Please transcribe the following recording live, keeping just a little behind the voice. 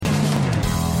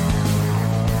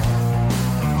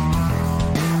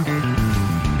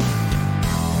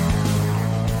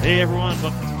Hey everyone,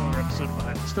 welcome to another episode of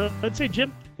Behind the Stuff. Let's say,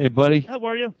 Jim, Hey, buddy. how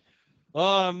are you?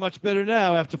 Oh, I'm much better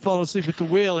now after falling asleep at the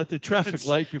wheel at the traffic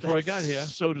light before I got here.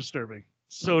 So disturbing.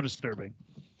 So disturbing.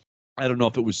 I don't know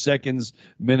if it was seconds,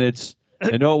 minutes.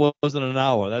 I know it wasn't an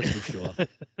hour, that's for sure.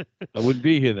 I wouldn't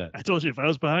be here then. I told you if I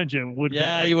was behind you, it would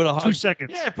Yeah, be you would have 2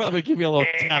 seconds. Yeah, probably give me a little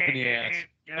tap in the ass.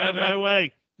 Get out of my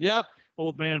way. Yep.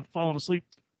 Old man falling asleep.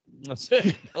 That's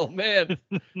it. Oh, man.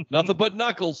 Nothing but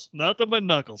knuckles. Nothing but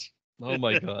knuckles. Oh,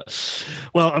 my God.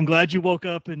 Well, I'm glad you woke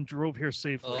up and drove here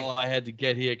safely. Oh, I had to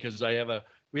get here because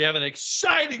we have an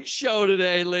exciting show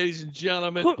today, ladies and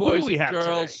gentlemen, who boys do we and have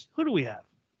girls. today? Who do we have?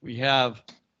 We have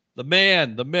the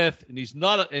man, the myth, and he's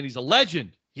a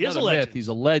legend. He is Not a legend. myth, he's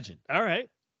a legend. All right.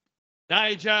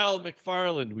 Nigel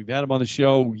McFarland. We've had him on the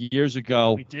show years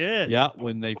ago. We did. Yeah,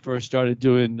 when they first started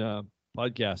doing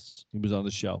podcasts, he was on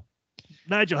the show.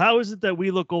 Nigel, how is it that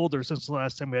we look older since the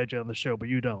last time we had you on the show, but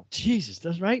you don't? Jesus,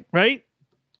 that's right. Right?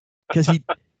 Because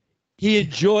he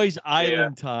enjoys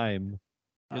island time.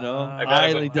 You know,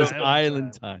 Island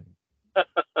island time.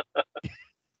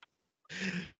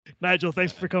 Nigel,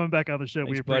 thanks for coming back on the show.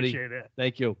 Thanks, We appreciate it.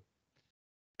 Thank you.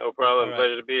 No problem. All right.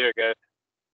 Pleasure to be here, guys.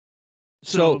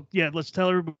 So yeah, let's tell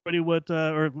everybody what,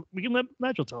 or we can let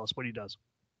Nigel tell us what he does.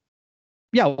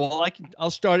 yeah, well,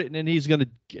 I'll start it, and then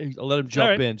I'll let him jump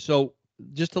right. in. So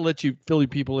just to let you fill you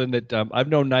people in that I've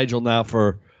known Nigel now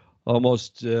for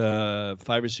almost 5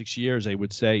 or 6 years, I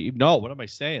would say. No, what am I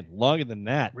saying? Longer than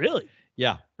that. Really?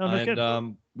 Yeah. Oh, no kidding.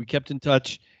 And we kept in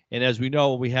touch. And as we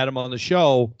know, when we had him on the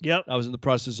show, Yep. I was in the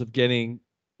process of getting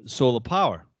solar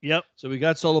power. Yep. So we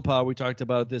got solar power. We talked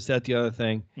about this, that, the other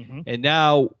thing. Mhm. And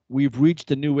now we've reached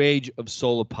the new age of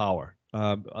solar power.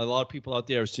 A lot of people out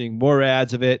there are seeing more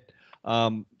ads of it.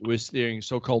 We're seeing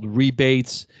so-called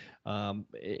rebates.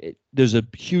 There's a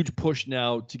huge push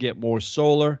now to get more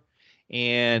solar.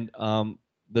 And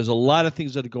there's a lot of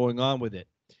things that are going on with it.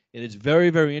 And it's very,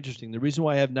 very interesting. The reason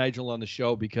why I have Nigel on the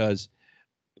show, because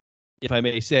if I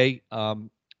may say,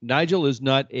 Nigel is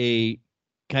not a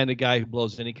kind of guy who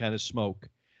blows any kind of smoke.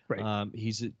 Right.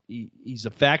 He's a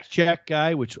fact check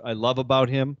guy, which I love about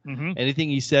him. Mhm. Anything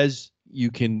he says,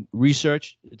 you can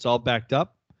research. It's all backed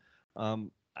up.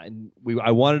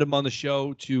 I wanted him on the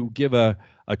show to give a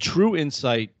true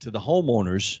insight to the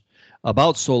homeowners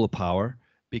about solar power,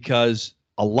 because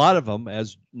a lot of them,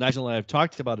 as Nigel and I have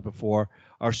talked about it before,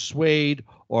 are swayed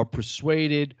or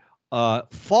persuaded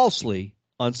falsely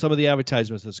on some of the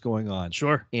advertisements that's going on.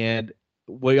 Sure. And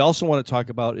what we also want to talk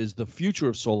about is the future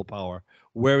of solar power,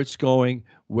 where it's going,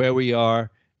 where we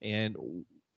are, and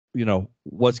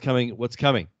what's coming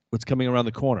around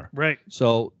the corner. Right.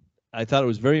 So I thought it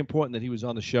was very important that he was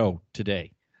on the show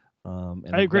today.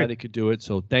 And I agree. I'm glad he could do it.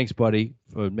 So thanks, buddy,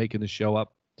 for making the show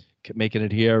up, making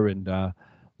it here, and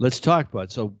let's talk,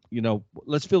 bud. So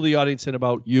let's fill the audience in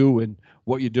about you and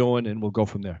what you're doing, and we'll go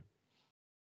from there.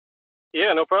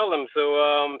 Yeah, no problem.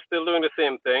 So still doing the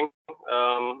same thing.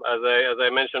 As I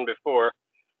mentioned before,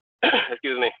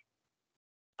 excuse me.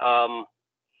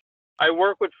 I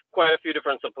work with quite a few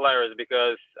different suppliers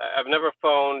because I've never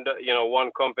found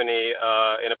one company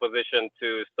in a position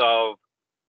to solve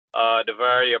the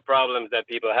variety of problems that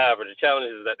people have or the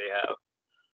challenges that they have.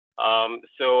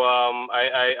 So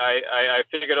I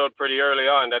figured out pretty early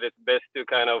on that it's best to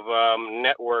kind of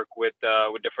network with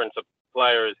different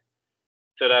suppliers,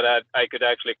 so that I could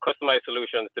actually customize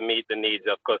solutions to meet the needs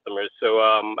of customers. So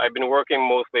I've been working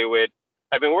more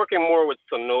with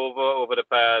Sonova over the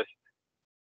past,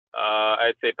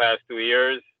 I'd say past 2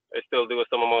 years. I still do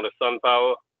some amount of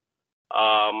SunPower,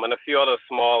 and a few other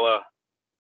smaller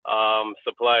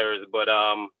suppliers, but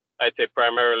I'd say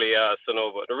primarily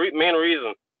Sonova. The main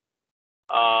reason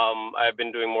I've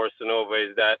been doing more Sonova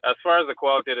is that as far as the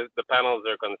quality of the panels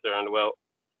are concerned, well,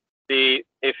 the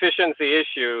efficiency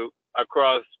issue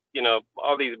across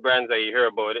all these brands that you hear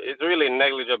about is really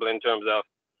negligible in terms of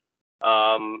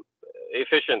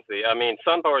efficiency. I mean,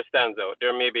 SunPower stands out.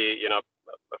 There may be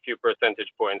a few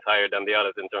percentage points higher than the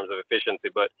others in terms of efficiency,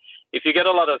 but if you get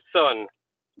a lot of sun,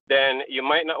 then you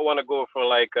might not want to go for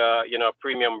like a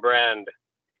premium brand,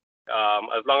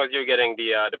 as long as you're getting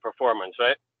the performance,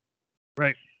 right?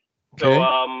 Right. Okay.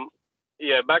 So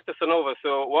yeah, back to Sonova.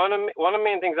 So one of the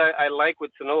main things I like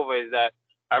with Sonova is that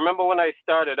I remember when I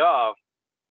started off,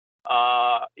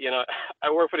 I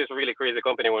worked for this really crazy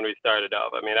company when we started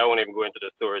off. I mean, I won't even go into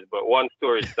the stories, but one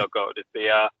story stuck out. It's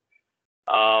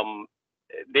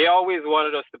they always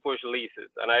wanted us to push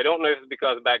leases. And I don't know if it's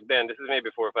because back then, this is maybe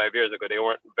 4 or 5 years ago, they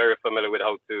weren't very familiar with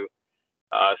how to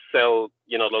sell,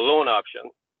 the loan option.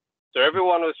 So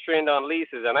everyone was trained on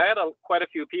leases. And I had quite a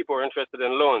few people who were interested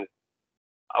in loans.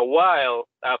 a while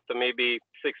after maybe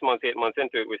 6 months, 8 months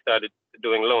into it, we started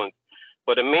doing loans.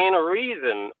 But the main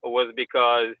reason was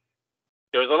because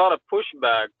there's a lot of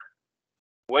pushback.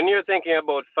 When you're thinking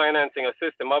about financing a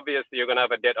system, obviously you're going to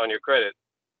have a debt on your credit.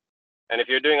 And if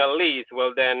you're doing a lease,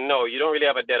 well, then no, you don't really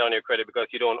have a debt on your credit because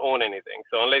you don't own anything.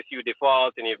 So unless you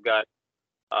default and you've got,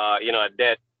 a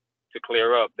debt to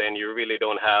clear up, then you really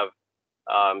don't have,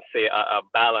 say, a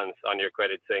balance on your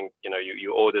credit saying,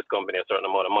 you owe this company a certain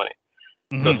amount of money.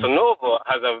 Mhm. So Sonova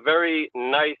has a very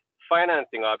nice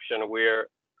financing option where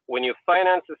when you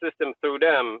finance the system through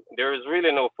them, there is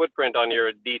really no footprint on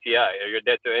your DTI or your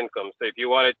debt to income. So if you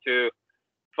wanted to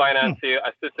finance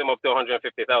a system up to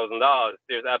 $150,000,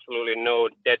 there's absolutely no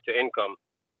debt to income,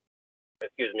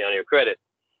 on your credit.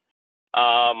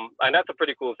 And that's a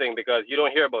pretty cool thing because you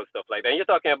don't hear about stuff like that. And you're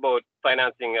talking about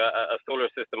financing a solar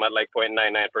system at like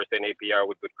 0.99% APR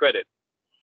with good credit.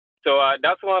 So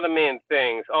that's one of the main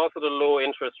things. Also, the low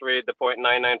interest rate, the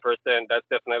 0.99%, that's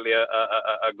definitely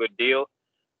a good deal.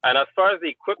 And as far as the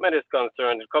equipment is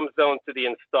concerned, it comes down to the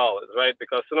installers, right?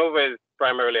 Because Sonova is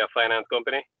primarily a finance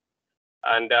company.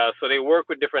 And so they work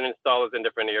with different installers in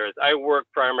different areas. I work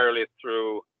primarily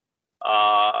through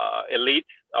Elite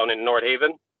out in North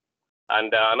Haven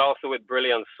and also with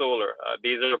Brilliant Solar.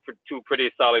 These are two pretty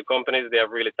solid companies. They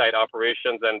have really tight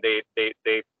operations and they're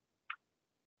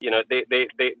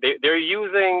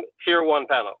using tier 1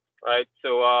 panels, right?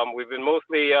 So we've been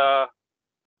mostly,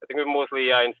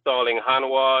 installing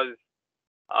Hanwha's.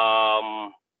 A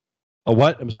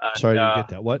what? I'm sorry, I didn't get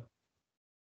that. What?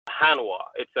 Hanwha.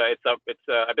 I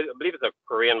believe it's a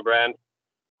Korean brand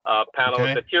panel.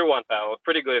 Okay. It's a tier 1 panel,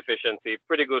 pretty good efficiency,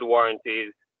 pretty good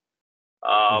warranties.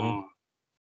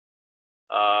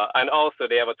 And also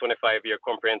they have a 25-year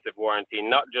comprehensive warranty,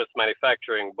 not just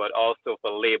manufacturing, but also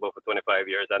for labor for 25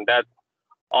 years. And that's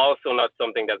also not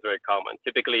something that's very common.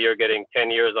 Typically, you're getting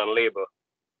 10 years on labor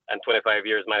and 25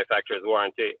 years manufacturer's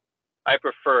warranty. I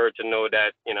prefer to know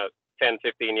that, 10,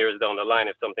 15 years down the line,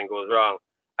 if something goes wrong,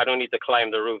 I don't need to climb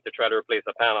the roof to try to replace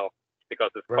a panel because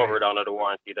it's covered under the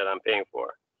warranty that I'm paying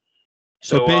for.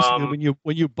 So basically,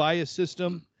 when you buy a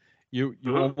system, you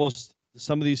almost,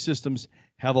 some of these systems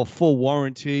have a full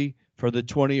warranty for the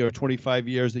 20 or 25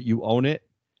 years that you own it.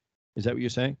 Is that what you're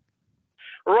saying?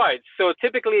 Right. So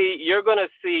typically, you're going to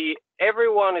see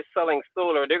everyone is selling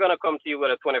solar. They're going to come to you with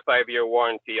a 25-year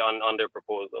warranty on their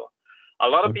proposal. A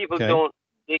lot of people don't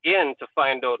dig in to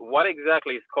find out what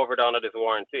exactly is covered under this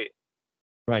warranty.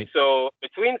 Right. So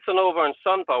between Sonova and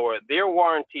SunPower, their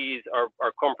warranties are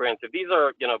comprehensive. These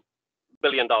are,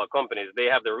 billion-dollar companies. They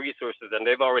have the resources and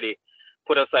they've already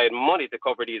put aside money to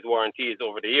cover these warranties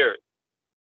over the years.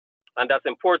 And that's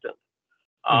important.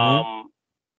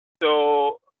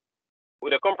 So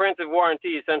with a comprehensive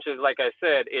warranty, essentially, like I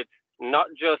said, it's not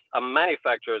just a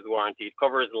manufacturer's warranty. It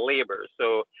covers labor.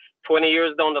 So 20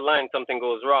 years down the line, something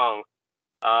goes wrong,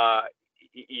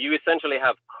 you essentially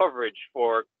have coverage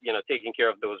for, taking care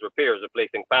of those repairs,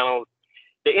 replacing panels.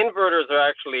 The inverters are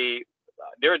actually,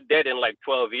 they're dead in like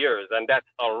 12 years, and that's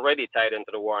already tied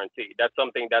into the warranty. That's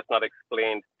something that's not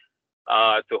explained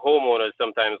to homeowners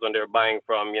sometimes when they're buying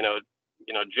from,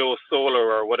 Joe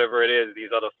Solar or whatever it is,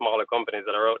 these other smaller companies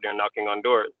that are out there knocking on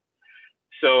doors.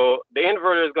 So the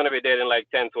inverter is going to be dead in like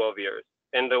 10, 12 years.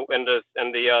 In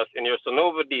your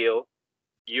Sonova deal,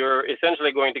 you're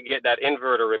essentially going to get that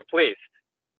inverter replaced.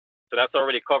 So that's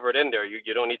already covered in there.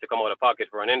 You don't need to come out of pocket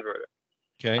for an inverter.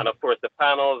 Okay. And of course, the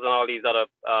panels and all these other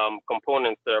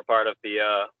components that are part of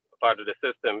the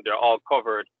system, they're all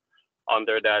covered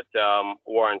under that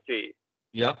warranty.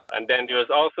 Yeah. And then there's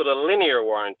also the linear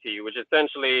warranty, which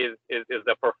essentially is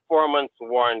the performance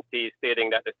warranty, stating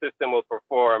that the system will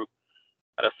perform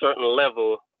at a certain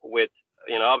level with,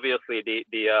 obviously the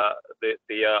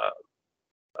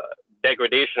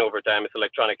degradation over time. It's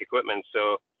electronic equipment,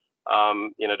 so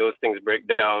those things break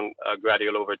down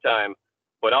gradually over time.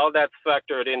 But all that's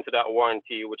factored into that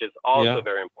warranty, which is also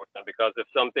very important, because if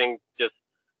something just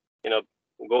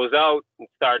goes out and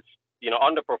starts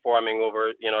underperforming over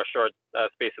a short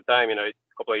space of time, a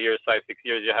couple of years, 5-6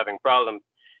 years, you're having problems,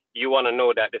 you want to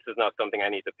know that this is not something I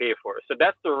need to pay for. So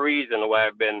that's the reason why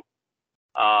I've been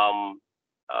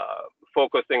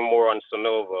focusing more on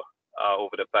Sonova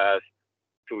over the past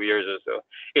 2 years or so.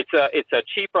 It's a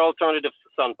cheaper alternative to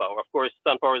SunPower. Of course,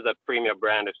 SunPower is a premium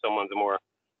brand. If someone's more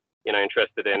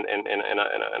interested in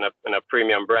a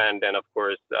premium brand, then of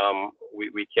course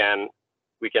we can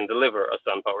deliver a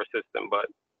SunPower system. But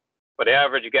for the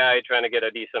average guy trying to get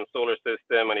a decent solar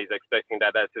system and he's expecting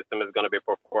that system is going to be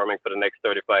performing for the next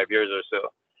 35 years or so,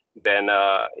 then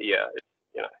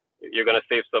you're going to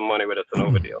save some money with a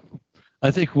Sonova deal.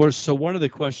 I think one of the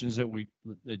questions that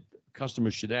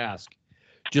customers should ask.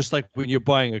 Just like when you're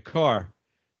buying a car,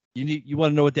 you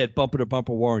want to know what that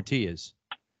bumper-to-bumper warranty is.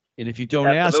 And if you don't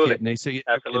ask it, and they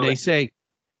say,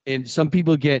 and some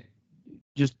people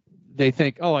they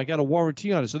think, oh, I got a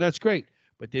warranty on it, so that's great,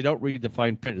 but they don't read the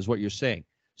fine print, is what you're saying.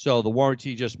 So the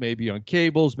warranty just may be on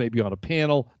cables, maybe on a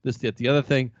panel, this, that, the other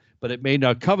thing, but it may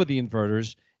not cover the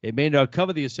inverters. It may not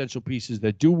cover the essential pieces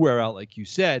that do wear out, like you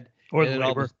said. Or the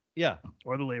labor.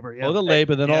 Or the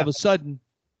labor. Then all of a sudden,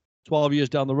 12 years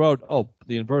down the road, oh,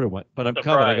 the inverter went, but I'm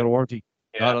covered. I got a warranty.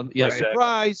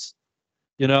 Surprise.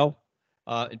 And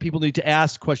people need to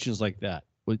ask questions like that.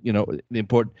 The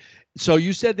important. So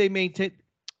you said they maintain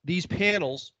these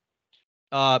panels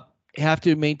have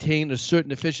to maintain a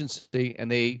certain efficiency,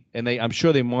 and they I'm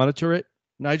sure they monitor it,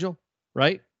 Nigel,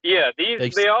 right? Yeah, I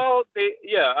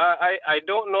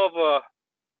don't know of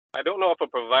a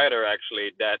provider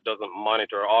actually that doesn't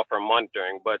monitor or offer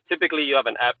monitoring, but typically you have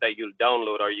an app that you'll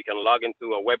download or you can log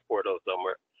into a web portal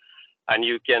somewhere and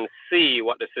you can see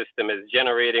what the system is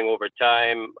generating over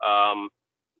time.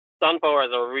 SunPower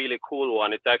is a really cool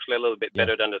one. It's actually a little bit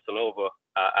better than the Sonova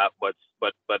app, but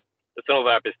the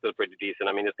Sonova app is still pretty decent.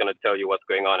 I mean, it's going to tell you what's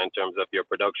going on in terms of your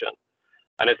production.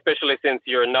 And especially since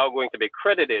you're now going to be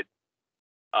credited,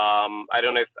 I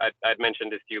don't know if I'd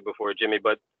mentioned this to you before, Jimmy,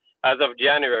 but as of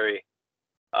January,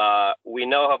 we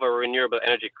now have a renewable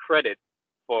energy credit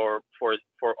for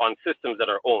on systems that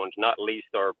are owned, not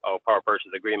leased or power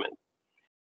purchase agreement.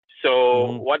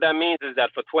 So what that means is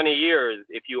that for 20 years,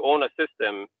 if you own a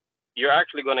system, you're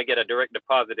actually going to get a direct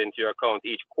deposit into your account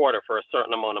each quarter for a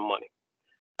certain amount of money.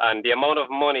 And the amount of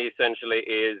money essentially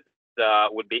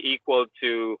would be equal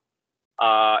to,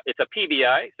 it's a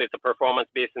PBI, so it's a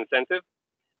performance-based incentive.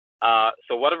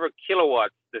 So whatever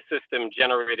kilowatts the system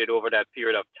generated over that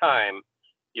period of time,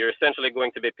 you're essentially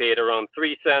going to be paid around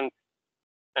 3 cents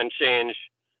and change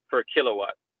per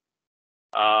kilowatt.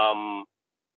 So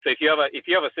if you have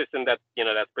a system that's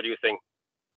producing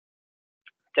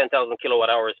 10,000 kilowatt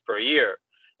hours per year,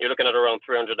 you're looking at around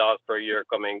 $300 per year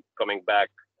coming back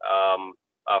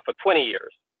for 20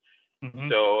 years. Mm-hmm.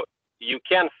 So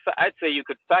I'd say you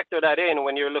could factor that in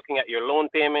when you're looking at your loan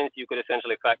payments. You could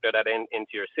essentially factor that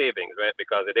into your savings, right?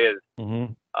 Because it is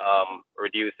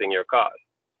reducing your cost.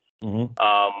 Mm-hmm.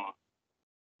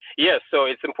 Yes, so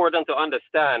it's important to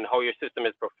understand how your system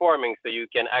is performing, so you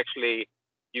can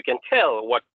tell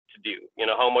what to do.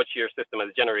 How much your system has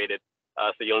generated,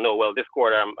 so you'll know. Well, this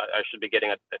quarter I should be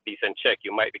getting a decent check.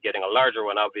 You might be getting a larger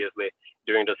one, obviously,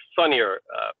 during the sunnier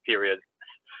periods.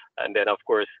 And then, of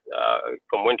course,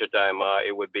 come wintertime,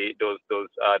 it would be those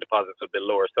deposits would be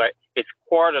lower. So it's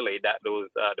quarterly that those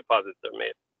deposits are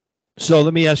made. So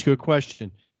let me ask you a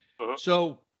question. Mm-hmm.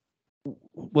 So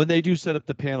when they do set up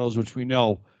the panels, which we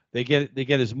know they get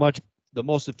the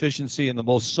most efficiency and the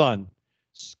most sun,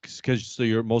 so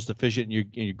you're most efficient and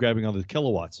you're grabbing all the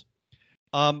kilowatts.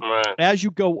 Right. As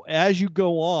you go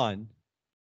on,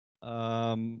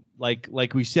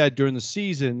 like we said, during the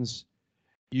seasons,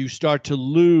 you start to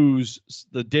lose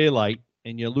the daylight,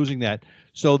 and you're losing that.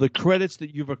 So the credits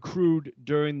that you've accrued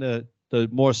during the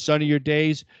more sunnier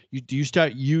days, do you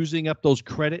start using up those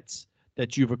credits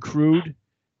that you've accrued?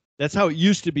 That's how it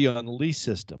used to be on the lease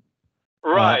system.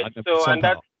 Right.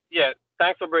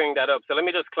 Thanks for bringing that up. So let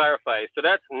me just clarify. So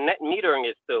that's net metering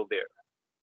is still there.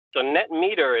 So net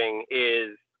metering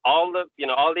is all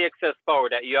the excess power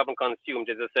that you haven't consumed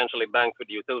is essentially banked with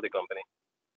the utility company.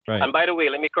 Right. And by the way,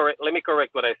 let me correct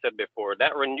what I said before.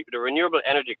 That the renewable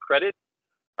energy credits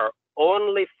are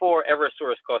only for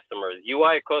Eversource customers.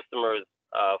 UI customers,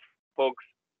 folks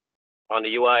on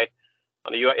the UI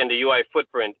in the UI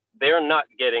footprint, they're not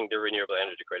getting the renewable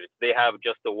energy credits. They have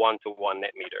just the one-to-one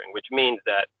net metering, which means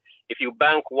that if you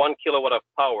bank 1 kilowatt of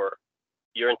power,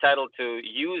 you're entitled to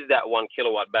use that 1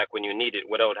 kilowatt back when you need it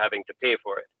without having to pay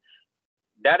for it.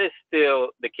 That is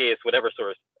still the case with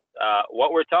Eversource.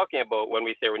 What we're talking about when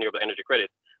we say renewable energy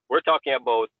credits, we're talking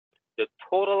about the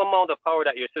total amount of power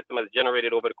that your system has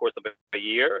generated over the course of a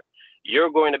year.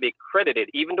 You're going to be credited,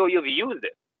 even though you've used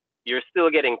it. You're still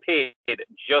getting paid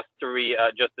just for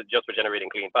generating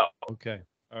clean power. Okay.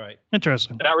 All right.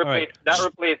 Interesting. That replaced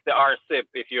the RCIP.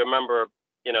 If you remember,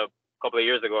 a couple of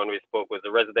years ago when we spoke, was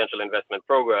the residential investment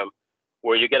program,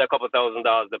 where you get a couple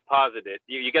 $1,000 deposited.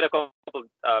 You get a couple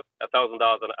 $1,000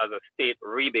 as a state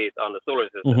rebate on the solar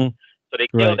system. Mm-hmm. So they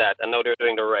killed that, and now they're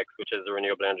doing the RECs, which is the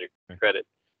renewable energy credit.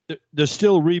 There's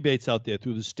still rebates out there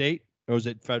through the state, or is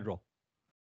it federal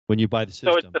when you buy the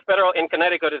system? So it's the federal. In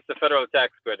Connecticut, it's the federal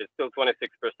tax credit. It's still 26%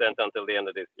 until the end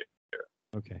of this year.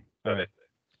 Okay. All right.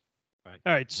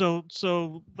 All right. So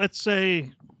let's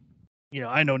say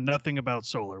I know nothing about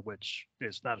solar, which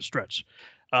is not a stretch.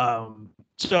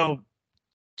 So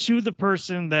to the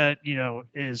person that,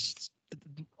 is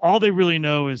all they really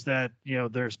know is that,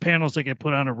 there's panels that get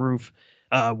put on a roof.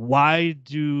 Why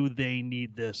do they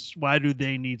need this? Why do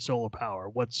they need solar power?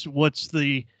 What's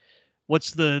the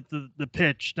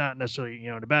pitch? Not necessarily,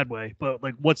 in a bad way, but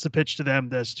like, what's the pitch to them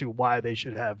as to why they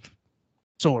should have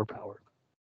solar power?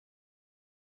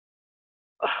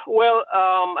 Well,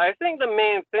 I think the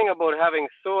main thing about having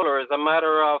solar is a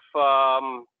matter of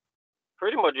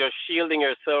pretty much just shielding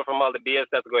yourself from all the BS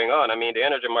that's going on. I mean, the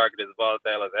energy market is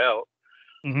volatile as hell.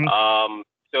 Mm-hmm.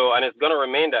 And it's going to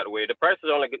remain that way. The price is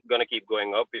only going to keep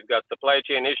going up. We've got supply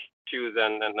chain issues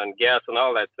and gas and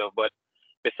all that stuff. But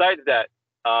besides that,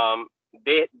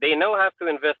 they now have to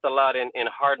invest a lot in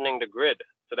hardening the grid.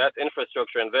 So that's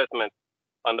infrastructure investment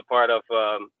on the part of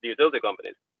the utility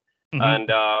companies. Mm-hmm.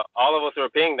 And all of us who are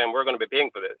paying them, we're going to be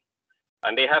paying for this.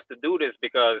 And they have to do this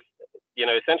because,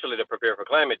 essentially to prepare for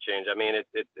climate change. I mean,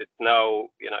 it's now,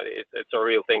 it's a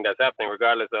real thing that's happening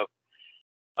regardless of,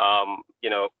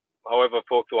 however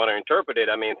folks want to interpret it.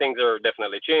 I mean, things are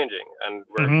definitely changing. And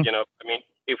we're, Mm-hmm.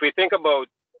 If we think about,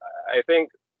 I think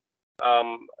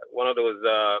one of those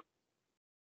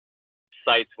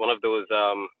sites, one of those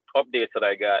updates that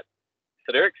I got,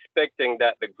 so they're expecting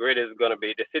that the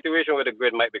situation with the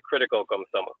grid might be critical come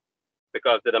summer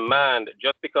because the demand,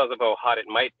 just because of how hot it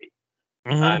might be,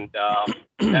 Mm-hmm. and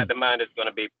that demand is going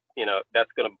to be,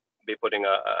 that's going to be putting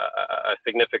a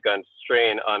significant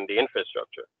strain on the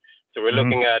infrastructure. So we're Mm-hmm.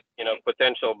 looking at,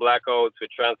 potential blackouts with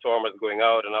transformers going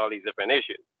out and all these different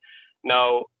issues.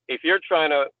 Now, if you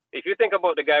think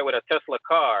about the guy with a Tesla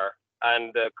car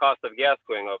and the cost of gas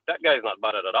going up, that guy's not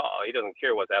bothered at all. He doesn't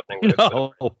care what's happening with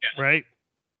it. Right.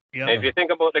 Yeah. If you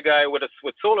think about the guy with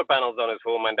solar panels on his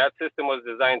home, and that system was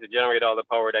designed to generate all the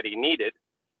power that he needed,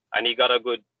 and he got a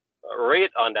good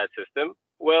rate on that system,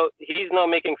 well, he's now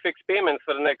making fixed payments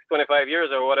for the next 25 years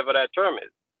or whatever that term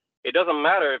is. It doesn't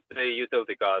matter if the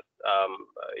utility cost,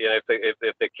 if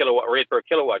the kilowatt rate per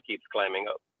kilowatt keeps climbing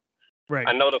up. Right.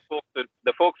 And now the folks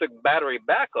with battery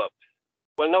backups,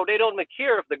 well, no, they don't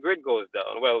care if the grid goes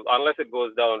down. Well, unless it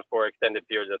goes down for extended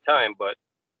periods of time, but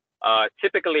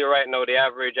typically right now the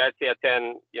average, I'd say a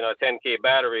 10K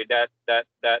battery that'll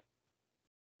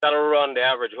run the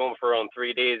average home for around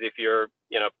 3 days if you're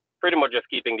pretty much just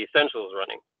keeping the essentials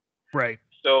running. Right.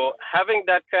 So having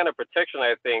that kind of protection,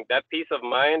 I think that peace of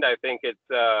mind, I think it's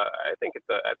a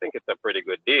pretty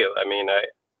good deal. I mean,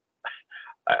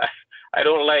 I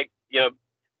don't like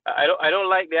I don't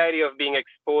like the idea of being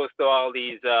exposed to all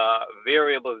these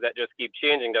variables that just keep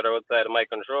changing that are outside of my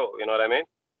control. You know what I mean?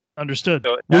 Understood.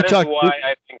 So that is why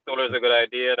I think solar is a good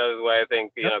idea. That is why I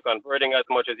think converting as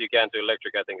much as you can to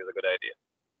electric, I think, is a good idea.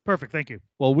 Perfect. Thank you.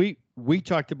 Well, we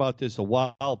talked about this a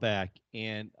while back,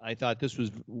 and I thought this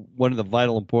was one of the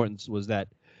vital importance was that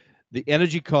the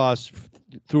energy costs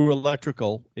through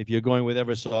electrical, if you're going with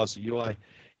Eversource or UI,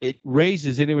 it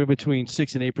raises anywhere between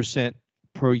 6 and 8%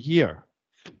 per year.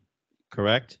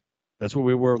 Correct? That's where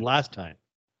we were last time.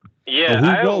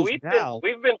 Yeah,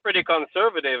 we've been pretty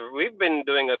conservative. We've been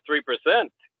doing a 3%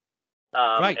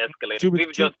 escalation.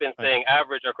 We've just been saying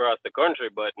average across the country,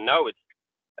 but now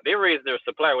they raised their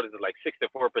supply. What is it, like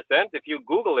 64%? If you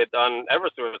Google it on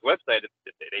Eversource's website,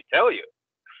 they tell you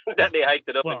that they hiked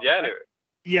it up in January.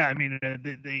 I mean,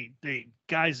 they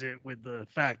guise it with the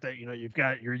fact that you've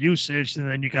got your usage and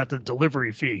then you got the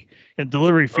delivery fee, and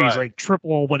delivery fee is like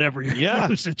triple whatever your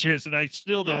usage is, and I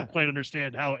still don't quite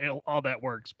understand how all that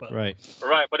works. But right.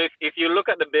 But if you look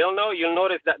at the bill now, you'll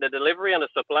notice that the delivery and the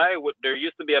supply, there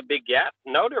used to be a big gap.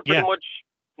 Now they're pretty much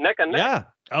neck and neck. Yeah.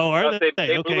 Oh, are they?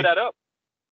 They blew that up.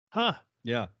 Huh.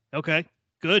 Yeah. Okay.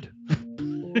 Good.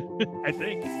 I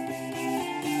think.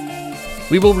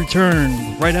 We will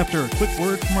return right after a quick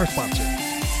word from our sponsor.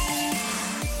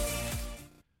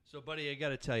 So, buddy, I got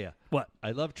to tell you. What?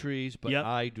 I love trees, but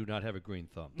I do not have a green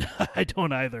thumb. I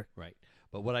don't either. Right.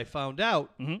 But what I found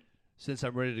out, since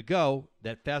I'm ready to go,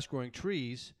 that Fast Growing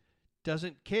Trees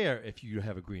doesn't care if you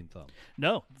have a green thumb.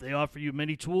 No, they offer you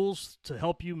many tools to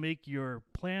help you make your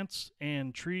plants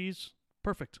and trees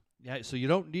perfect. Yeah, so you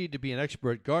don't need to be an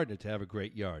expert gardener to have a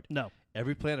great yard. No.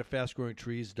 Every plant at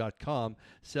fastgrowingtrees.com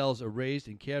sells are raised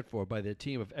and cared for by their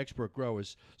team of expert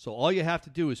growers, so all you have to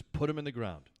do is put them in the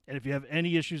ground. And if you have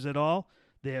any issues at all,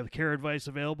 they have care advice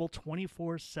available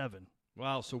 24/7.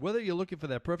 Wow, so whether you're looking for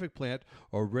that perfect plant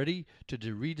or ready to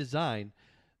redesign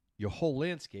your whole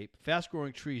landscape,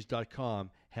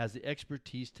 fastgrowingtrees.com has the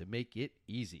expertise to make it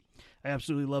easy. I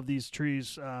absolutely love these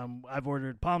trees. I've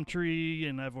ordered palm tree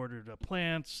and I've ordered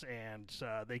plants, and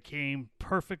they came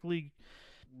perfectly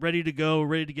ready to go,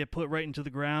 ready to get put right into the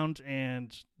ground,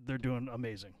 and they're doing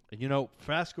amazing. And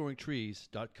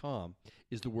fastgrowingtrees.com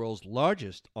is the world's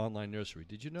largest online nursery.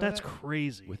 Did you know That's that?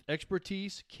 crazy. With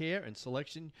expertise, care, and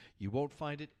selection, you won't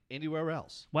find it anywhere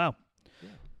else. Wow. Yeah.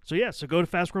 So go to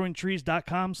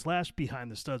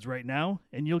fastgrowingtrees.com/behindthestuds right now,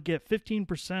 and you'll get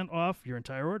 15% off your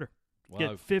entire order. Wow.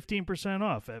 Get 15%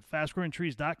 off at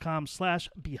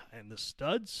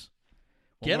fastgrowingtrees.com/behindthestuds.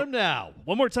 Get them now.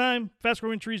 One more time,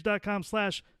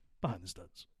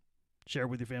 fastgrowingtrees.com/behindthestuds. Share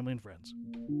with your family and friends.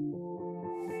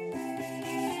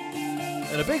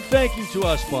 And a big thank you to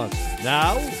our sponsor.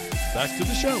 Now, back to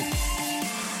the show.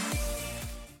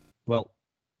 Well,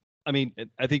 I mean,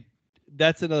 I think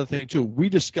that's another thing, too. We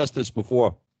discussed this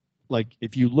before. Like,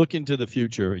 if you look into the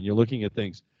future and you're looking at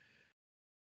things,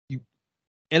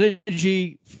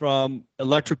 energy from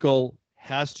electrical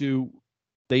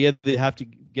they either have to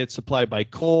get supplied by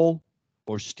coal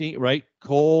or steam, right?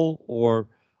 Coal or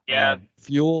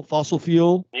fuel, fossil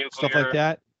fuel, Nuclear. stuff like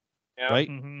that, right?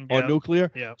 Mm-hmm. Or nuclear.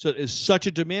 Yeah. So there's such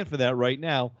a demand for that right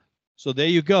now. So there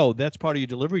you go. That's part of your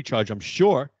delivery charge, I'm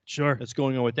sure. Sure. That's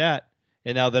going on with that.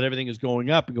 And now that everything is going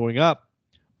up and going up,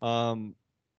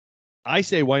 I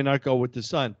say why not go with the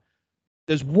sun?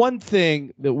 There's one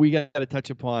thing that we got to touch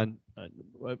upon.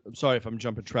 I'm sorry if I'm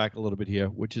jumping track a little bit here,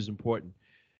 which is important.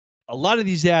 A lot of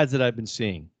these ads that I've been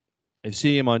seeing, I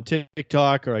see them on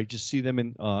TikTok or I just see them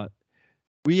in.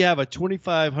 We have a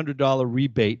 $2,500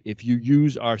 rebate if you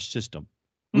use our system.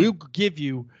 We'll give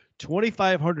you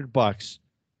 $2,500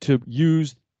 to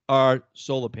use our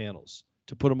solar panels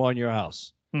to put them on your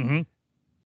house. Mm-hmm.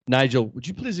 Nigel, would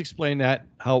you please explain that?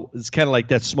 How it's kind of like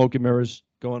that smoke and mirrors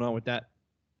going on with that?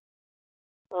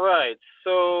 Right.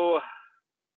 So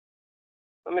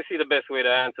let me see the best way to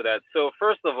answer that. So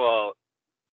first of all,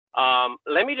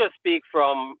 let me just speak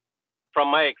from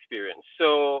my experience.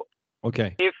 So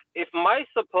Okay. if my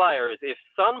suppliers, if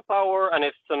SunPower and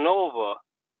if Sonova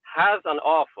has an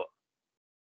offer,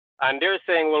 and they're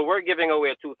saying, well, we're giving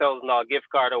away a $2,000 gift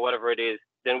card or whatever it is,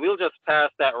 then we'll just pass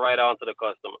that right on to the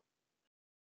customer.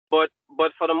 But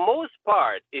for the most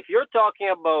part, if you're talking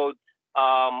about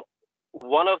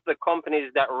one of the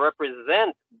companies that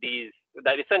represent the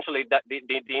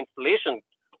installation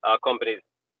companies,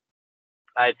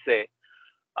 I'd say,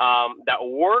 that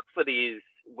work for the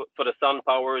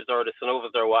SunPowers or the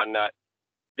Sonovas or whatnot,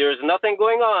 there's nothing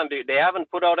going on. They haven't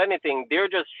put out anything. They're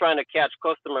just trying to catch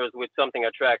customers with something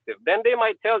attractive. Then they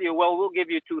might tell you, well, we'll give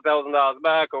you $2,000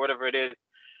 back or whatever it is.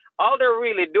 All they're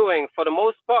really doing for the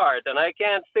most part, and I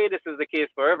can't say this is the case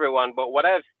for everyone, but what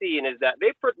I've seen is that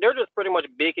they're just pretty much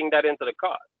baking that into the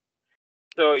cost.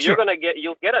 So Sure.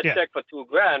 you'll get a check for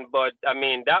 $2,000, but I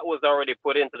mean, that was already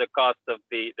put into the cost of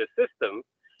the system,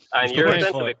 and you're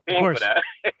essentially paying for that.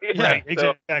 Right.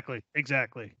 So,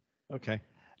 Exactly. Okay.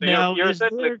 So Now, you're is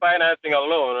essentially there- financing a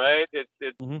loan, right?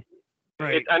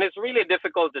 Right. And it's really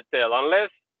difficult to tell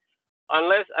unless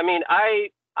I mean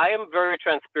I am very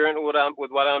transparent with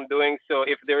what I'm doing. So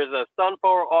if there is a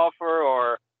SunPower offer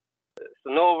or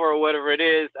Sonova or whatever it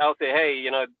is, I'll say, hey,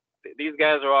 these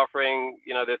guys are offering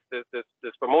this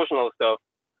promotional stuff,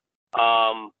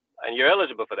 and you're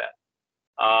eligible for that.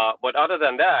 But other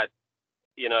than that,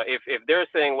 if they're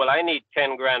saying, well, I need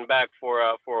 $10,000 back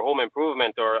for home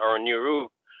improvement or a new roof,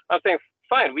 I'm saying,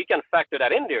 fine, we can factor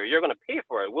that in there. You're going to pay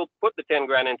for it. We'll put the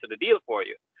 $10,000 into the deal for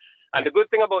you. And the good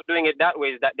thing about doing it that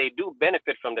way is that they do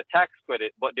benefit from the tax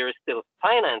credit, but they're still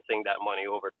financing that money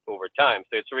over time.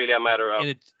 So it's really a matter of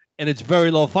and it's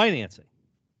very low financing.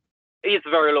 It's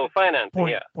very low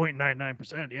financing.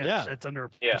 0.99%. Yeah. It's under.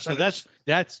 Yeah. So that's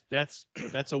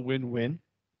a win-win.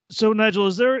 So Nigel,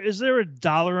 is there a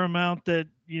dollar amount that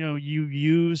you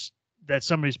use that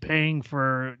somebody's paying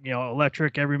for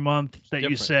electric every month that you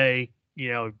different. say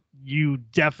you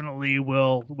definitely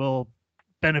will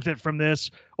benefit from this?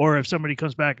 Or if somebody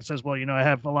comes back and says, well, I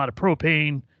have a lot of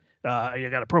propane, I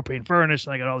got a propane furnace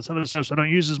and I got all this other stuff, so I don't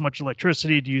use as much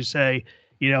electricity, do you say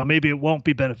maybe it won't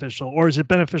be beneficial, or is it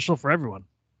beneficial for everyone?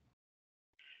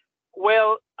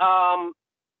 Well,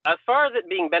 as far as it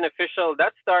being beneficial,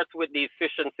 that starts with the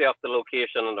efficiency of the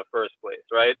location in the first place,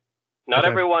 right? Not Okay.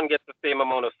 everyone gets the same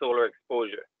amount of solar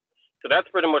exposure. So that's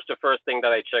pretty much the first thing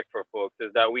that I check for folks,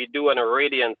 is that we do an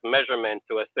irradiance measurement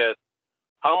to assess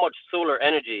how much solar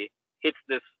energy hits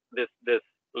this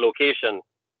location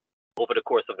over the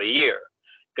course of a year.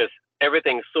 Because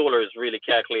everything solar is really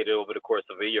calculated over the course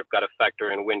of a year. You've got to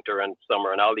factor in winter and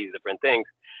summer and all these different things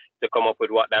to come up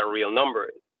with what that real number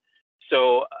is.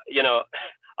 So,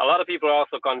 a lot of people are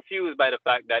also confused by the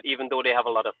fact that even though they have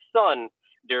a lot of sun,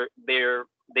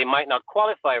 they might not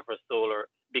qualify for solar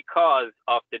because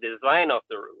of the design of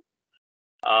the roof.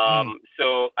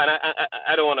 So, and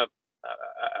I don't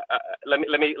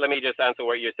let me just answer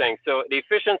what you're saying. So the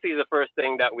efficiency is the first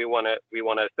thing that we want to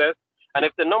assess. And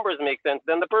if the numbers make sense,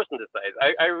 then the person decides.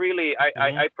 I really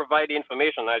I provide the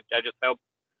information. I just help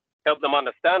them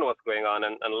understand what's going on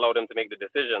and allow them to make the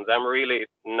decisions. I'm really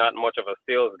not much of a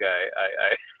sales guy.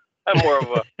 I'm more of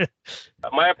a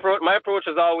my approach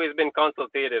has always been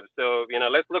consultative. So,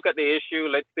 let's look at the issue,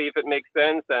 let's see if it makes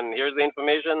sense, and here's the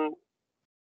information.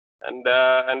 And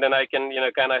then I can,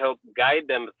 kind of help guide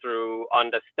them through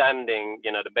understanding,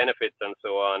 the benefits and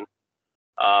so on.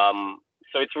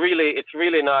 So it's really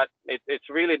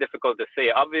difficult to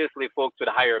say. Obviously, folks with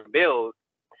higher bills,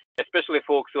 especially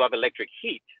folks who have electric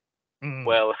heat,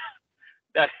 well,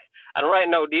 and right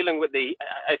now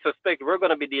I suspect we're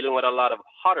going to be dealing with a lot of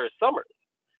hotter summers.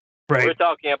 Right. We're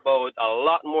talking about a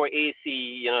lot more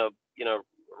AC,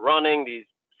 running these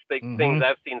things.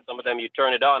 I've seen some of them. You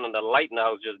turn it on and the light in the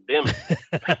house just dim.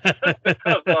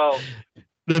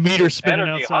 The meter's spinning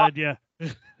outside. Yeah.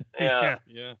 Yeah.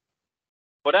 Yeah.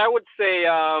 But I would say,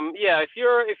 if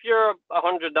you're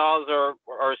 $100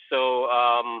 or so,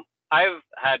 I've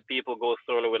had people go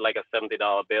solar with like a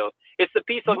 $70 bill. It's the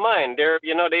peace of mind.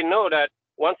 They know that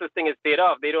once this thing is paid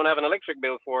off, they don't have an electric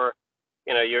bill for,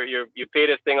 you pay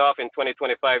this thing off in 20,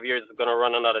 25 years. It's going to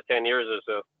run another 10 years or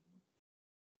so.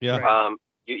 Yeah. Right.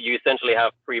 You essentially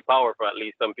have free power for at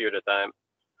least some period of time.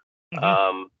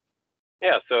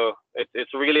 So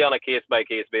it's really on a case by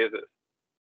case basis.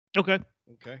 Okay.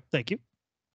 Thank you.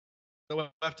 So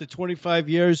after 25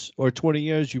 years or 20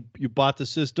 years, you bought the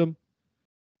system,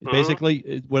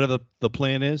 basically whatever the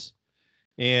plan is,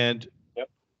 and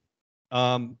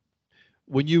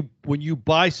when you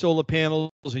buy solar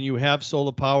panels and you have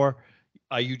solar power,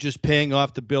 are you just paying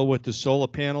off the bill with the solar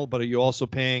panel, but are you also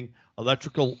paying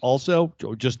electrical also,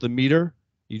 or just the meter?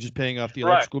 You just paying off the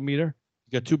electrical meter?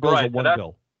 You got two bills or one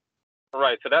bill?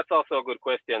 Right. So that's also a good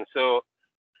question. So,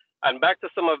 and back to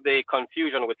some of the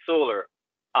confusion with solar.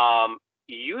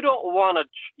 You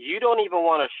don't even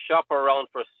want to shop around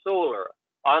for solar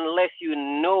unless you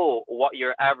know what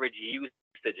your average usage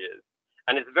is.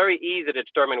 And it's very easy to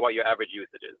determine what your average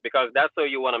usage is, because that's how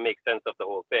you want to make sense of the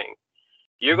whole thing.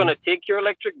 You're going to take your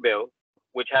electric bill,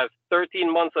 which has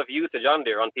 13 months of usage on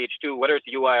there on page 2, whether it's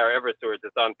UI or Eversource,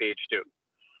 it's on page 2.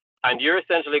 And you're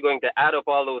essentially going to add up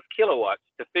all those kilowatts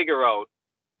to figure out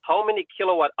how many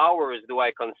kilowatt hours do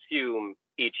I consume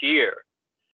each year.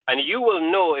 And you will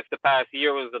know if the past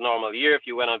year was the normal year. If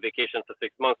you went on vacation for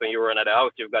 6 months and you were at a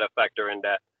house, you've got to factor in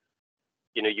that,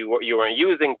 you weren't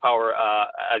using power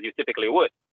as you typically would.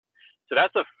 So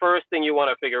that's the first thing you want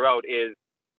to figure out is,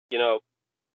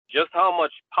 just how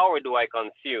much power do I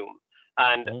consume?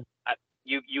 And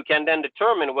you can then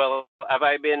determine, well, have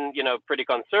I been, pretty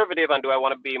conservative, and do I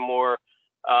want to be more,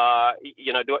 do I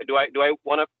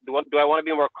want to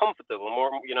be more comfortable,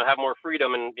 more, have more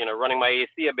freedom and, running my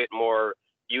AC a bit more,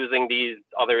 using these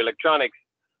other electronics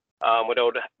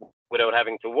without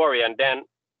having to worry. And then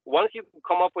once you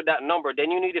come up with that number, then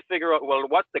you need to figure out, well,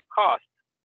 what's the cost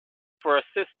for a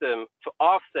system to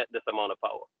offset this amount of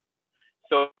power?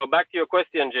 So back to your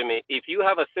question, Jimmy, if you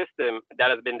have a system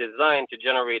that has been designed to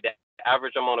generate the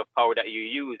average amount of power that you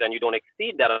use and you don't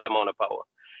exceed that amount of power,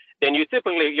 then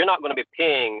you're not going to be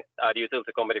paying the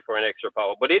utility company for an extra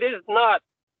power. But it is not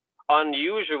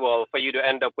unusual for you to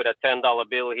end up with a $10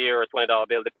 bill here or $20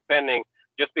 bill, depending,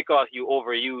 just because you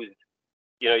overused,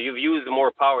 you've used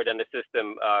more power than the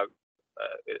system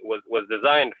was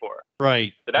designed for.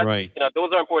 Right. So that's, right.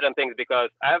 Those are important things, because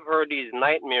I've heard these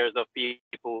nightmares of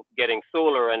people getting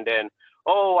solar and then,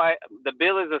 the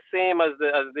bill is the same as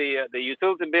the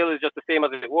utility bill is just the same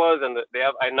as it was, and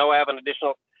I know I have an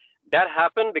additional. That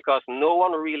happened because no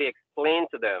one really explained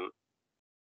to them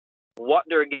what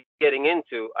they're getting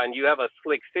into, and you have a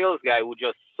slick sales guy who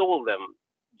just sold them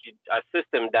a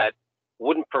system that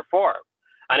wouldn't perform.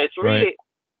 And it's really,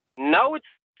 now it's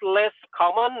less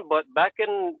common, but back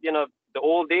in, the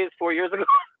old days, 4 years ago,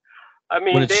 I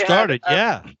mean, when it started,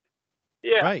 yeah.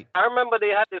 Right. I remember they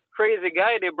had this crazy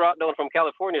guy they brought down from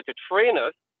California to train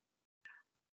us.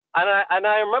 And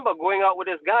I remember going out with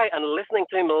this guy and listening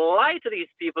to him lie to these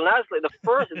people. And I was like, the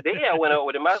first day I went out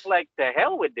with him, I was like, to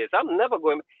hell with this. I'm never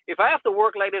going. If I have to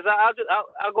work like this,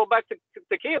 I'll go back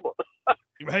to cable.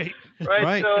 Right.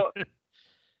 Right. So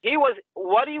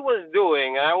what he was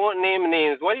doing, and I won't name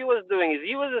names, what he was doing is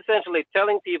he was essentially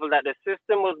telling people that the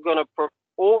system was going to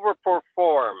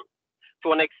overperform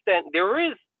to an extent. There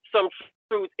is some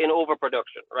truth in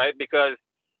overproduction, right? Because,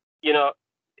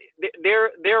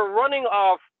 they're running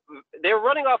off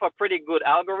a pretty good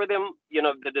algorithm,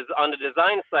 on the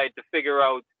design side, to figure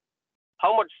out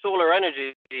how much solar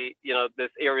energy,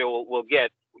 this area will get,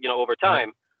 over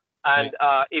time. And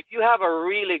if you have a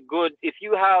really good, if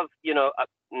you have,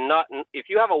 not, if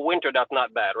you have a winter that's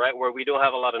not bad, right, where we don't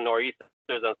have a lot of nor'easters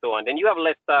and so on, then you have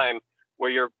less time where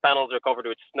your panels are covered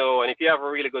with snow. And if you have a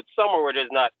really good summer where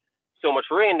there's not so much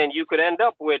rain, then you could end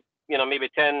up with, maybe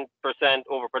 10%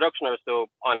 overproduction or so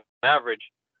on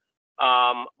average.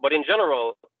 But in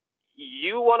general,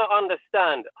 you want to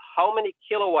understand how many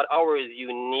kilowatt hours you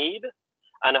need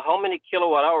and how many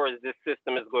kilowatt hours this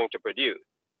system is going to produce.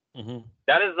 Mm-hmm.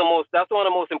 That's one of the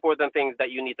most important things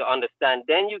that you need to understand.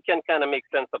 Then you can kind of make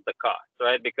sense of the cost,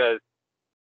 right? Because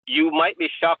you might be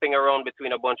shopping around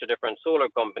between a bunch of different solar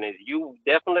companies. You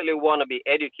definitely want to be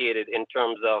educated in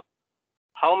terms of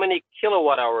how many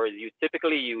kilowatt hours you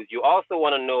typically use. You also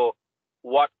want to know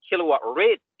what kilowatt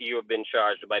rate you've been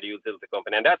charged by the utility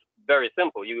company. And that's very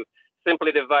simple. You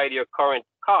simply divide your current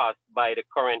cost by the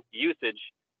current usage,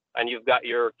 and you've got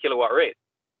your kilowatt rate.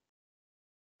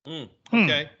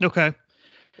 Okay. Okay.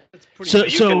 That's pretty So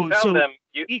you can tell so them,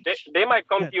 each- they might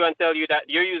come to you and tell you that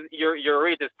your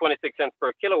rate is 26 cents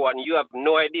per kilowatt, and you have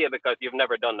no idea because you've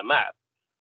never done the math.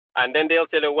 And then they'll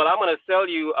tell you, well, I'm going to sell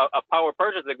you a power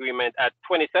purchase agreement at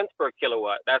 20 cents per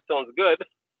kilowatt. That sounds good.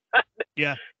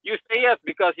 Yeah. You say yes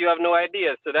because you have no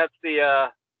idea. So that's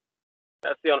the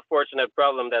unfortunate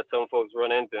problem that some folks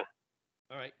run into.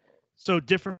 All right. So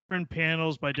different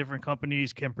panels by different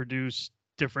companies can produce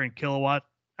different kilowatt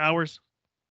hours?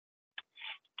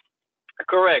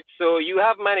 Correct. So you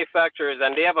have manufacturers,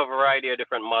 and they have a variety of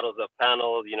different models of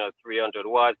panels, 300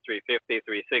 watts, 350,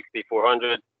 360,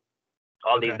 400,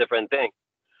 all these different things.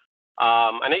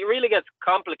 And it really gets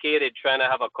complicated trying to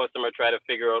have a customer try to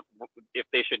figure out if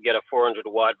they should get a 400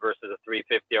 watt versus a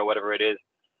 350 or whatever it is.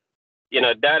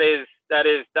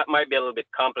 That might be a little bit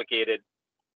complicated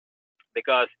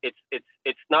because the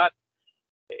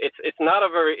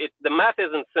math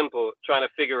isn't simple trying to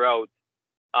figure out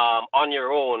on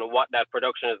your own what that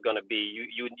production is going to be.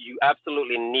 You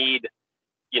absolutely need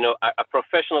a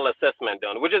professional assessment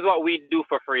done, which is what we do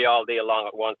for free all day long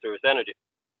at One Source Energy.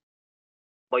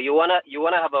 But you wanna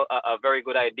have a very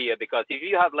good idea, because if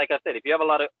you have, like I said, if you have a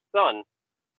lot of sun,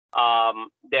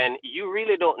 then you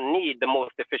really don't need the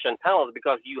most efficient panels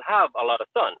because you have a lot of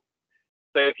sun.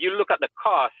 So if you look at the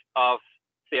cost of,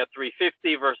 say, a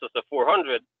 350 versus a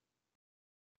 400,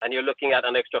 and you're looking at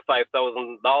an extra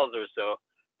 $5,000 or so,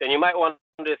 then you might want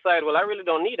to decide, well, I really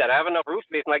don't need that. I have enough roof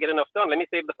space and I get enough sun. Let me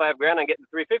save the $5,000 and get the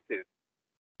 350s.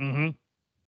 Mm-hmm.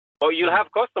 But you'll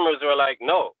have customers who are like,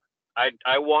 no,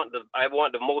 I want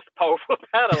the most powerful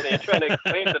panel. And you're trying to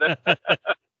explain to them,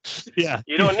 Yeah,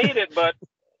 you don't need it, but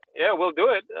yeah, we'll do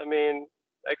it. I mean,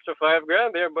 extra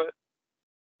 $5,000 there, but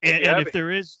and if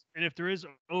there is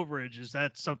overage, is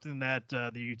that something that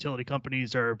the utility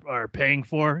companies are paying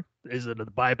for? Is it a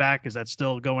buyback? Is that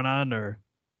still going on, or?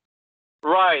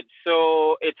 Right.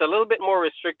 So it's a little bit more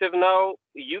restrictive now.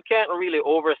 You can't really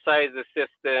oversize the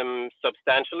system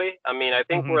substantially. I mean, I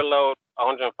think we're allowed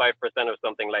 105% or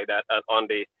something like that on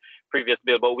the previous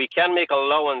bill, but we can make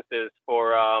allowances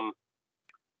for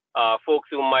folks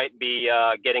who might be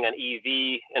getting an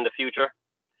EV in the future.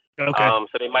 Okay.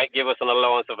 So they might give us an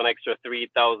allowance of an extra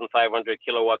 3,500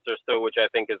 kilowatts or so, which I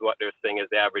think is what they're saying is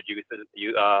the average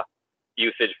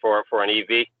usage for an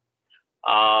EV.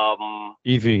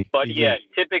 EV. But EV. yeah,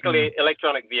 typically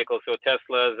electronic vehicles, so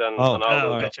Teslas and all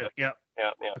those. Gotcha. Yeah.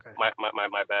 Yeah. Okay.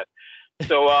 My bad.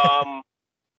 So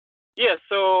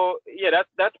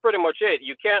that's pretty much it.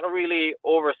 You can't really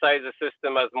oversize the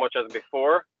system as much as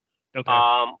before. Okay.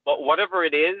 But whatever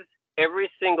it is,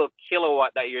 every single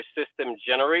kilowatt that your system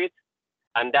generates,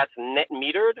 and that's net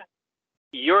metered,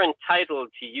 you're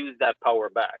entitled to use that power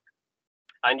back.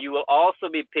 And you will also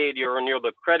be paid your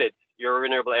renewable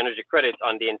energy credits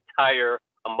on the entire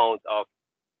amount of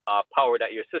power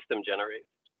that your system generates.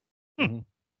 Mm-hmm.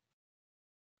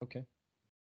 Okay.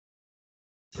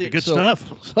 Good stuff.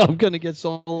 So I'm going to get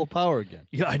solar power again.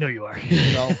 Yeah, I know you are.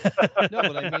 No,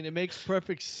 but I mean, it makes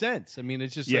perfect sense. I mean,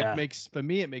 it's just like for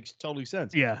me, it makes totally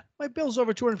sense. Yeah. My bill's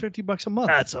over $250 a month.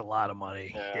 That's a lot of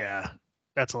money. Yeah.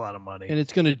 That's a lot of money. And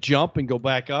it's going to jump and go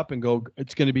back up and go.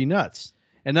 It's going to be nuts.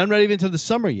 And I'm not even to the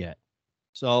summer yet.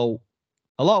 So,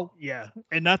 hello. Yeah.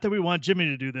 And not that we want Jimmy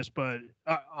to do this, but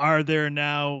are there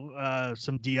now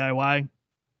some DIY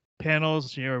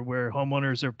panels here where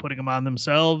homeowners are putting them on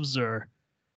themselves, or?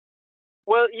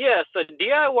 Well, yeah. So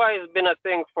DIY has been a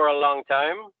thing for a long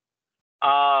time.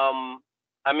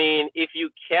 I mean, if you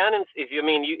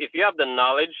have the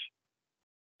knowledge,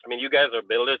 I mean, you guys are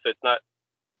builders, so it's not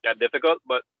that difficult,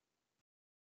 but,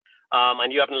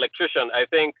 and you have an electrician, I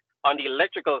think on the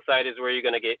electrical side is where you're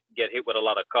going to get hit with a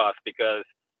lot of costs, because,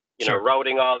 Sure.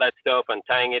 routing all that stuff and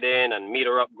tying it in and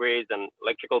meter upgrades and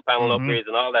electrical panel Mhm. upgrades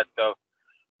and all that stuff.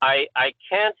 I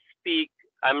can't speak.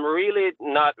 I'm really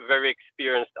not very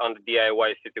experienced on the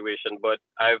DIY situation, but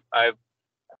I've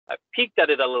peeked at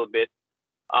it a little bit.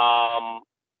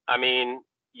 I mean,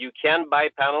 you can buy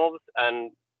panels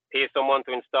and pay someone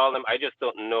to install them. I just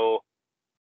don't know,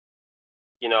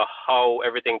 how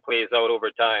everything plays out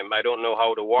over time. I don't know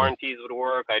how the warranties would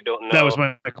work. I don't know. That was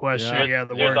my question. Yeah. Yeah,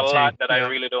 the There's warranty. a lot that I Yeah.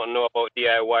 really don't know about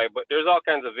DIY, but there's all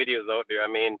kinds of videos out there. I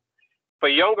mean, for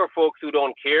younger folks who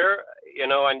don't care,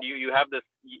 and you have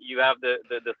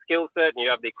the skill set and you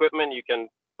have the equipment, you can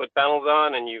put panels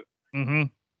on, and Mm-hmm.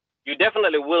 you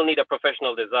definitely will need a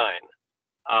professional design.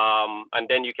 And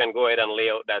then you can go ahead and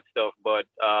lay out that stuff. But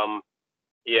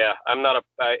yeah,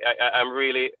 I'm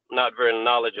really not very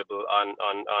knowledgeable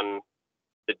on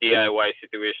the DIY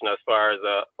situation as far as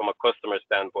from a customer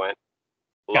standpoint,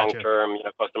 long Gotcha. term,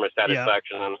 customer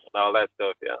satisfaction and all that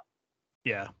stuff. Yeah.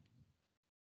 Yeah.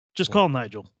 Just call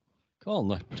Nigel. Call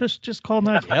them. Just call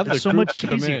Nigel. Have the It's so crew much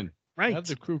come easier. in. Right. Have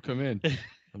the crew come in.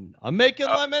 I'm making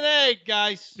lemonade,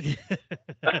 guys.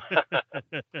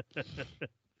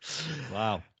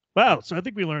 Wow. Wow. So I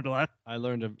think we learned a lot. I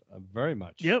learned very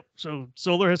much. Yep. So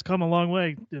solar has come a long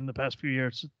way in the past few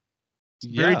years. It's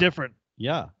Yeah. very different.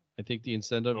 Yeah. I think the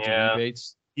incentive, the Yeah.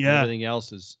 rebates, Yeah. everything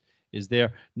else is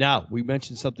there. Now, we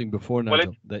mentioned something before, Well,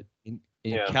 Nigel, that in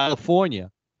Yeah.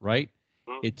 California, right?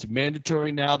 Mhm. It's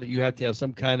mandatory now that you have to have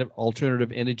some kind of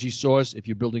alternative energy source if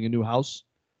you're building a new house.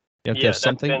 You have to have that's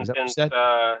something. been Is that what you since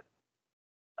said?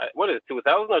 what is it,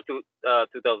 2000 or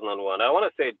 2001? I want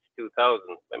to say it's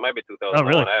 2000. It might be 2001. Oh,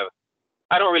 really?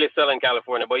 I don't really sell in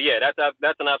California, but yeah, that's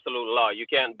an absolute law. You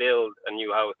can't build a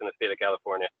new house in the state of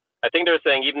California. I think they're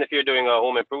saying even if you're doing a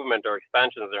home improvement or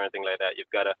expansions or anything like that,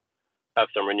 you've got to have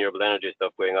some renewable energy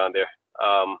stuff going on there.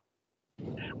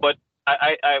 But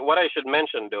I what I should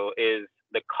mention though is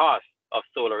the cost of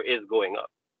solar is going up,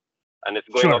 and it's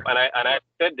going Sure. up. And I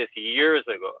said this years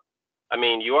ago. I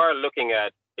mean, you are looking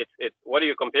at it's what are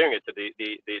you comparing it to the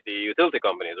utility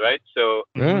companies, right? So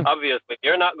Yeah. obviously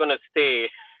they're not going to stay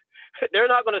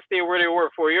where they were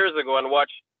 4 years ago and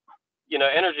watch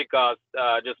energy costs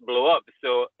just blow up.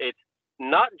 So it's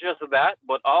not just that,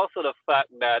 but also the fact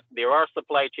that there are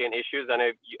supply chain issues, and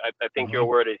I think your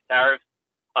word is tariffs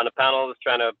on the panels,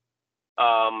 trying to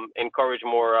encourage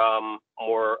more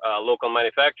local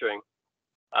manufacturing.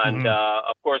 And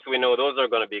of course, we know those are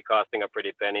going to be costing a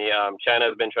pretty penny. China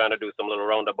has been trying to do some little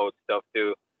roundabout stuff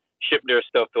to ship their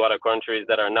stuff to other countries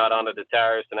that are not under the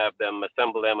tariffs and have them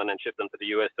assemble them and then ship them to the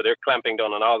U.S. So they're clamping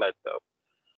down on all that stuff.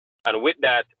 And with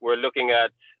that, we're looking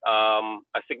at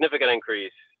a significant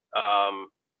increase,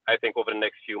 I think, over the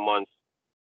next few months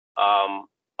on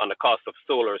the cost of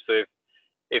solar. So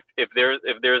if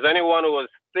there's anyone who was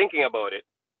thinking about it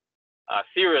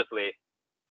seriously,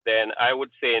 then I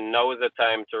would say now is the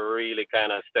time to really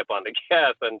kind of step on the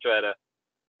gas and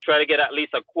try to get at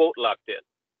least a quote locked in.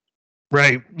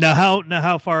 Right.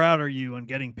 How far out are you on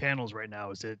getting panels right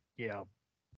now? Is it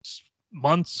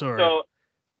months or? So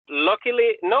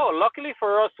luckily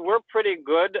for us, we're pretty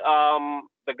good.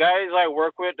 The guys I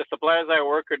work with, the suppliers I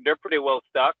work with, they're pretty well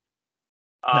stocked.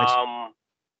 Nice.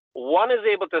 One is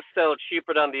able to sell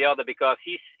cheaper than the other because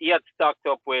he had stocked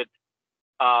up with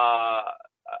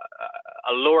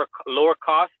a lower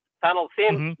cost panel,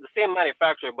 the same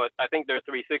manufacturer, but I think they're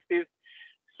 360s.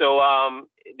 So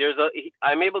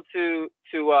I'm able to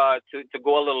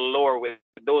go a little lower with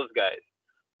those guys.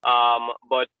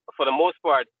 But for the most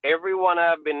part, everyone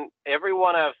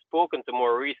I've spoken to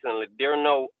more recently, they're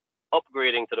now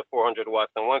upgrading to the 400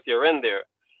 watts. And once you're in there,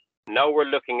 now we're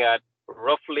looking at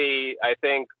roughly, I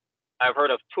think I've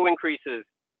heard of 2 increases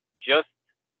just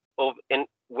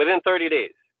within 30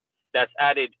 days. That's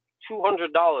added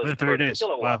 $200 Within per 30 days.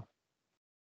 kilowatt. Wow.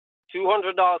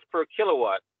 $200 per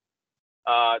kilowatt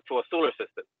to a solar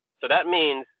system. So that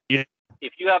means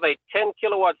if you have a 10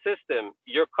 kilowatt system,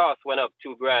 your cost went up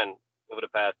 $2,000 over the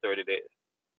past 30 days.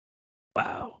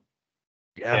 Wow.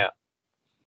 Yeah.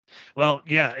 Well,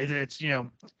 yeah, it's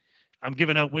I'm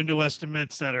giving out window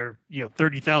estimates that are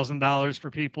 $30,000 for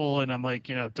people, and I'm like,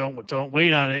 don't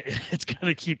wait on it. It's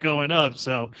gonna keep going up.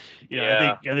 So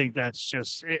I think that's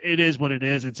just it is what it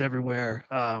is. It's everywhere.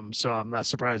 So I'm not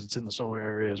surprised it's in the solar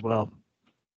area as well.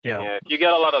 Yeah. If you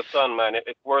get a lot of sun, man,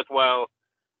 it's worthwhile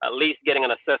at least getting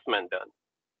an assessment done.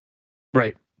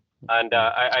 Right. And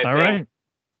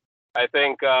I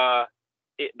think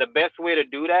the best way to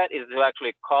do that is to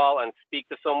actually call and speak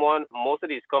to someone. Most of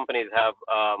these companies have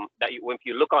if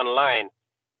you look online,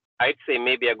 I'd say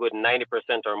maybe a good 90%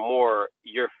 or more.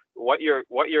 What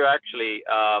you're actually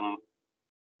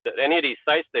any of these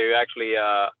sites that you're actually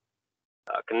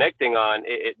connecting on,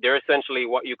 they're essentially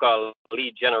what you call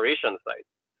lead generation sites.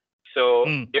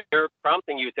 So they're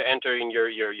prompting you to enter in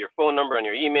your phone number and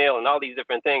your email and all these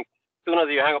different things. As soon as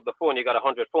you hang up the phone, you got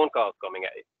 100 phone calls coming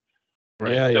at you.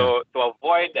 Right. Yeah, so to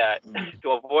avoid that,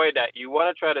 you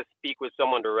want to try to speak with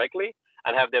someone directly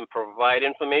and have them provide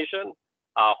information.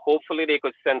 Hopefully, they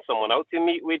could send someone out to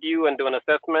meet with you and do an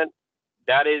assessment.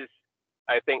 That is,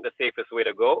 I think, the safest way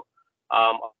to go.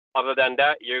 Other than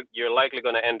that, you're likely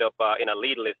going to end up in a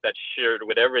lead list that's shared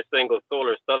with every single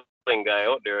solar selling guy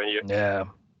out there, and you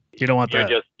don't want that.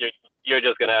 You're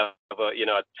just going to have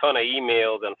a ton of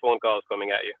emails and phone calls coming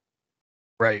at you.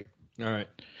 Right. All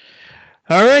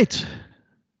right.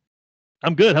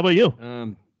 I'm good. How about you?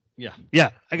 Yeah.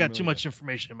 I got too much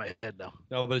information in my head now.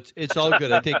 No, but it's all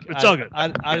good. I think it's all good.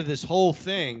 Out of this whole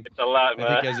thing, it's a lot, man.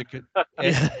 I think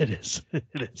it is.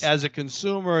 As a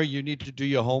consumer, you need to do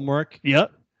your homework.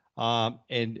 Yep.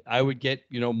 And I would get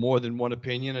more than one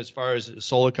opinion as far as a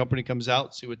solar company comes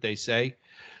out, see what they say.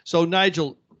 So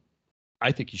Nigel,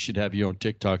 I think you should have your own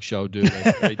TikTok show, dude.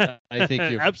 I think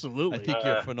you're absolutely. I think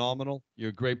you're phenomenal. You're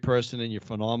a great person, and you're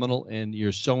phenomenal, and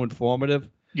you're so informative.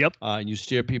 Yep. And you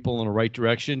steer people in the right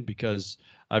direction, because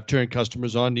I've turned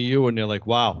customers on to you, and they're like,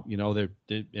 "Wow,"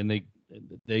 they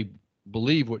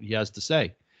believe what he has to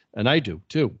say, and I do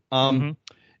too.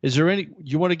 Is there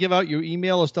you want to give out your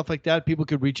email or stuff like that? People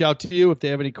could reach out to you if they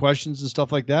have any questions and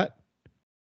stuff like that.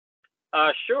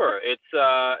 Sure. It's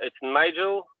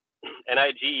Nigel,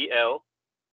 Nigel,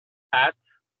 at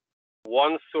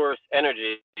One Source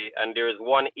Energy, and there's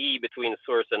one E between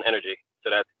source and energy. So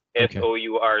that's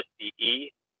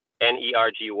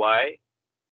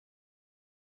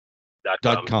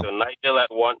SOURCENERGY.com. So Nigel at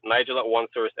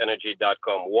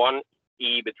OneSourceEnergy.com. One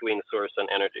E between source and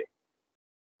energy.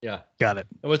 Yeah, got it.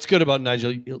 And what's good about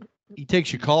Nigel? He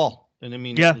takes your call, and I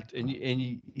mean, and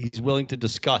he's willing to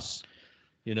discuss.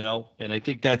 And I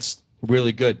think that's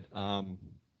really good.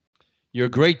 You're a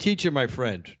great teacher, my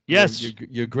friend. Yes.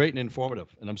 You're great and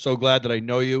informative. And I'm so glad that I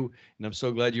know you, and I'm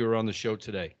so glad you were on the show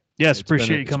today. Yes,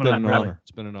 appreciate you coming on.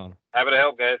 It's been an honor. Happy to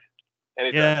help, guys.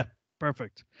 Anytime. Yeah,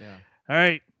 perfect. Yeah. All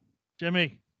right,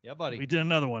 Jimmy. Yeah, buddy. We did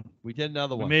another one. We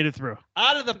made it through.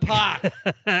 Out of the park.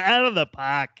 Out of the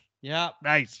park. Yeah.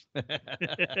 Nice.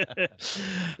 Thanks,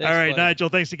 all right, buddy. Nigel,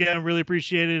 thanks again. Really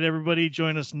appreciate it. Everybody,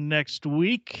 join us next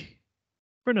week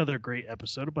for another great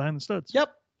episode of Behind the Studs.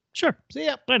 Yep. Sure. See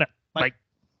ya. Bye now. Bye.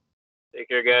 Take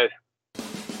care, guys.